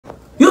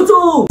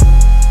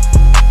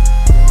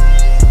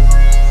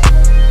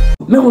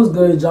Man, what's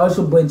good, y'all? It's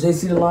your boy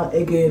Jaycei the Line,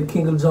 aka the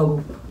King of the Jungle.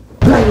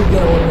 Back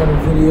again on another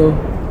video.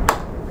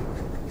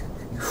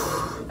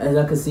 As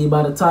y'all can see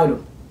by the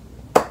title.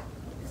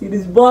 See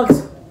this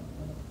box?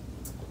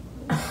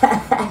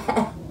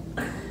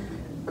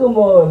 Come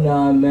on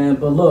now, man.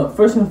 But look,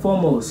 first and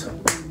foremost,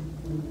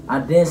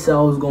 I didn't say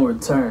I was gonna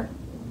return.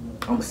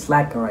 I'm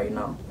slacking right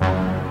now.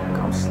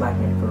 I'm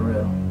slacking for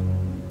real.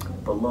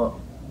 But look,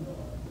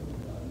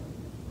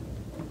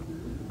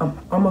 I'm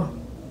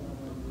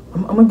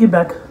gonna get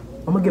back.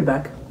 I'm gonna get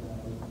back.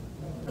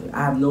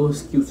 I have no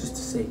excuses to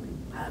say.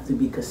 I have to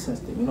be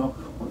consistent, you know.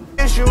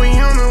 You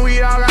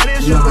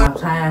know what I'm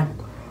saying?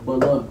 But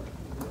look,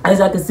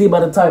 as I can see by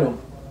the title,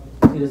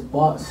 see this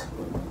box.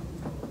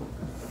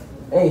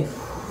 Hey,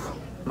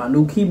 my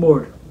new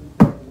keyboard.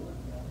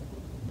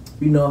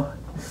 You know,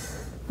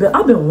 but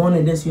I've been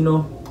wanting this. You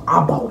know,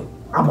 I bought it.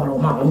 I bought it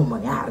with my own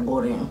money. I had to go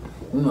there, and,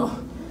 you know,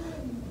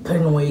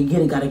 depending on where you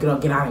get it, gotta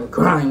get out and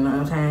grind. You know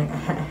what I'm saying?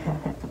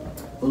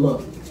 But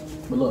look.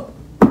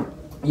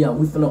 Yeah,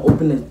 we finna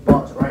open this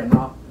box right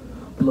now.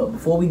 But look,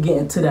 before we get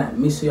into that,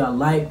 make sure y'all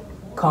like,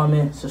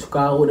 comment,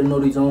 subscribe with the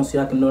notifications on so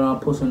y'all can know that I'm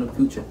posting in the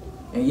future.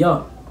 And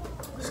yeah,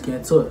 let's get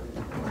into it.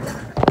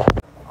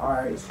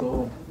 Alright,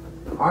 so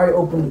I already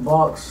opened the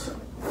box.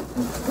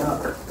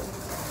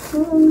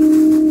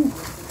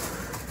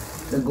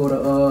 Let's go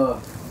to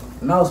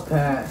mouse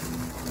pad.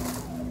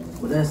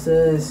 What that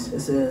says, it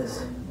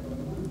says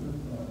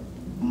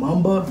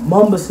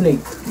Mamba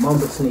Snake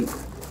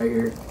right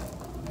here.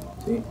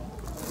 See?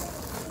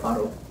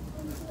 Bottle.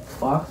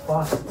 Box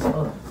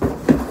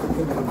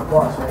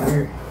right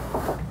here.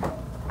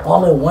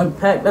 All in one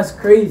pack. That's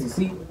crazy.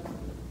 See?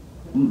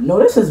 No,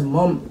 this is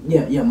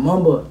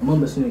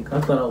Mamba Snake.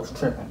 I thought I was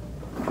tripping.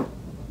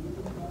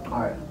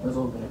 Alright, let's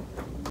open it.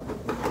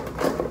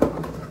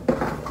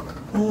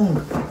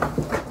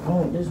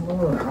 Oh, this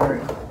one.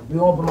 Alright. We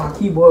open my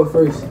keyboard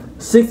first.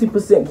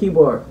 60%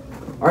 keyboard.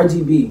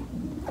 RGB.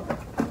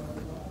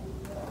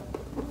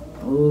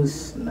 Oh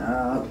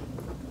snap.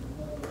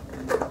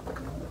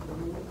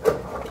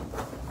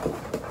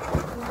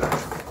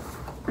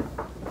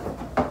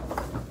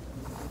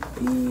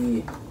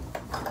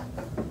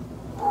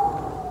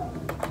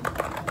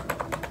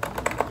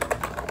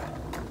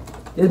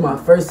 This is my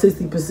first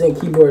 60%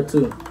 keyboard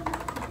too.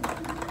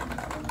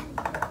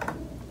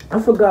 I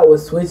forgot what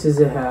switches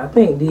it had. I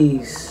think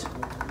these.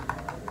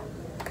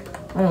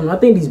 I don't know. I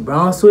think these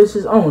brown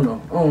switches. I don't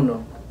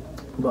know.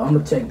 But I'm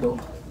gonna check though.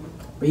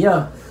 But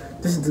yeah,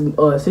 this is the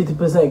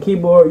 60%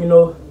 keyboard. You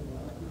know,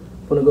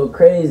 gonna go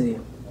crazy.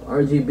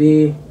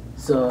 RGB.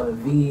 It's a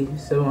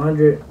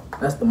V700.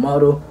 That's the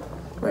model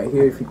right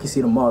here. If you can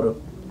see the model.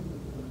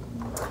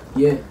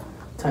 Yeah.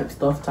 Type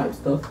stuff.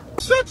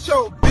 Shut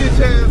your bitch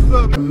ass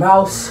up. The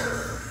mouse.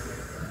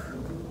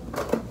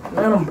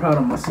 Man, I'm proud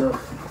of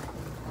myself.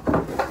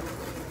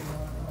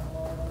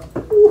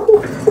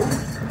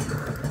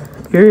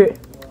 Hear it?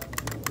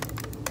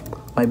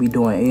 Might be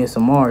doing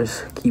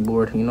ASMR's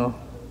keyboard, you know.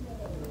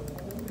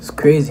 It's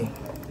crazy.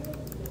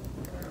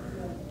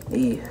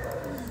 Yeah.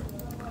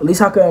 At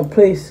least I can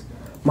replace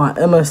my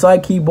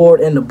MSI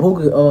keyboard and the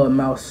Booga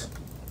mouse.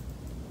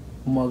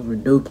 Almost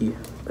Ridoki.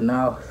 But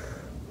now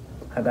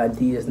I got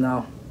these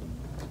now.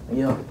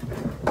 Yeah,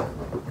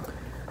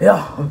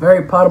 I'm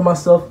very proud of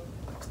myself.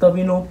 Stuff,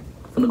 you know,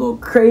 I'm finna go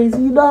crazy,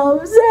 you know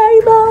what I'm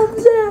saying,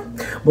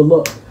 But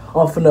look,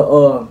 I'm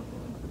finna,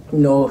 you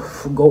know,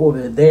 go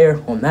over there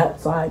on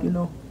that side, you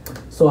know,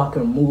 so I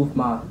can move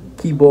my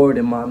keyboard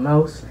and my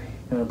mouse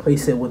and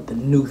replace it with the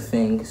new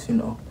things, you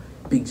know.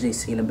 Big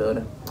Jaycei in the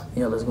building.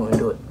 Yeah, let's go and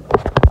do it.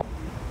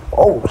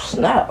 Oh,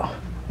 snap.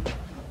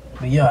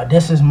 But yeah,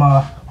 this is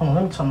my, hold on,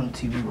 let me turn on the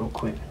TV real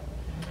quick.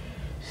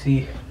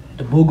 See,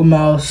 the Booga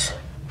mouse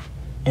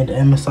and the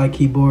MSI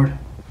keyboard,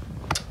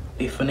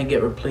 they finna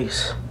get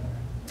replaced.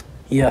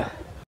 Yeah.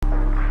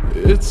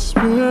 It's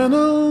been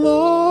a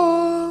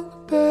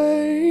long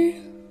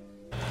day.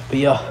 But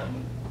yeah.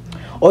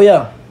 Oh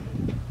yeah.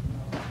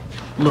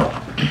 Look.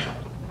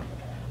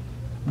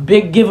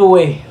 Big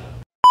giveaway.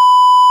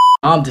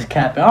 I'm just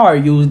capping. I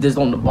already used this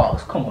on the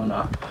box. Come on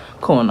now.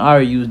 I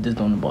already used this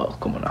on the box.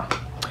 Come on now.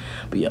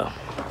 But yeah.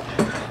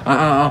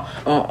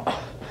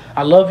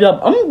 I love y'all.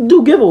 I'm gonna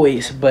do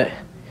giveaways, but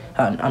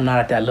I'm not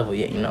at that level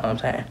yet, you know what I'm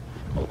saying?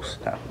 Oh,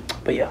 snap.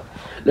 But yeah,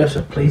 let's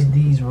replace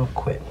these real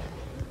quick.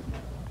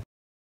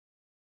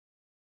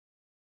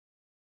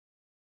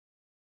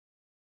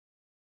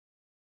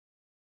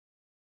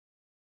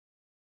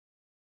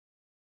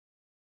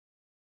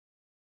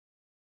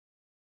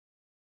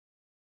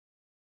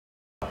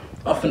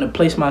 I'm finna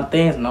place my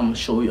things and I'm gonna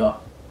show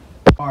y'all.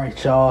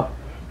 Alright, y'all.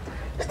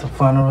 It's the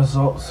final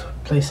results.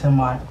 Placing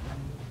my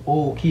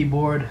old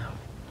keyboard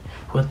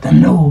with the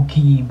new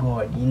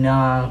keyboard, you know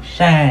what I'm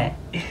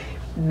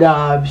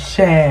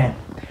saying?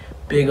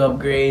 Big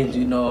upgrades,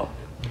 you know.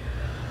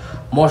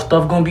 More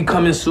stuff gonna be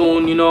coming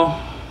soon, you know.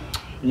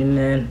 And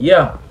then,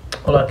 yeah,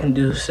 all I can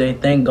do is say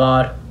thank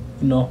God,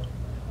 you know.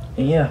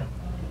 And yeah,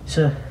 it's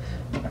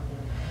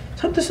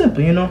something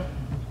simple, you know.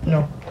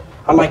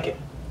 I like it,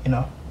 you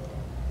know.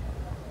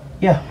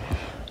 Yeah,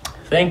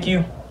 Thank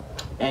you.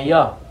 And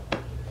yeah,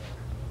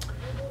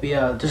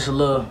 just a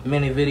little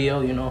mini video,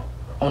 you know.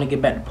 I want to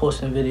get back to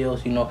posting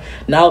videos, you know.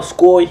 Now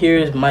school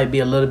here might be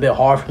a little bit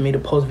hard for me to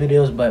post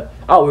videos, but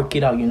I'll work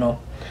it out, you know.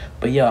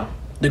 But yeah,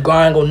 the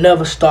grind gonna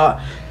never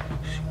stop.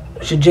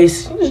 It's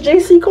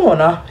Jaycei, come on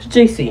now, it's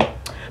Jaycei.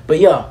 But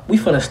yeah, we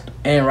finna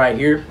end right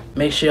here.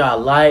 Make sure y'all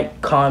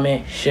like,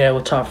 comment, share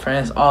with your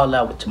friends, all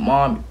that with your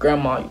mom, your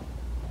grandma, your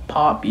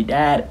pop, your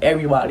dad,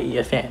 everybody in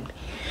your family.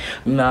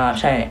 You know what I'm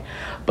saying?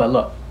 But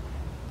look,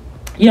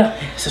 yeah,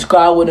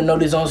 subscribe with the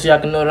notice on so y'all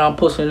can know that I'm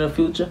posting in the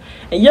future.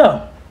 And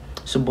yeah,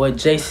 it's your boy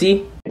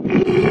Jaycei.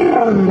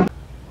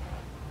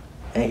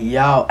 And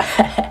y'all.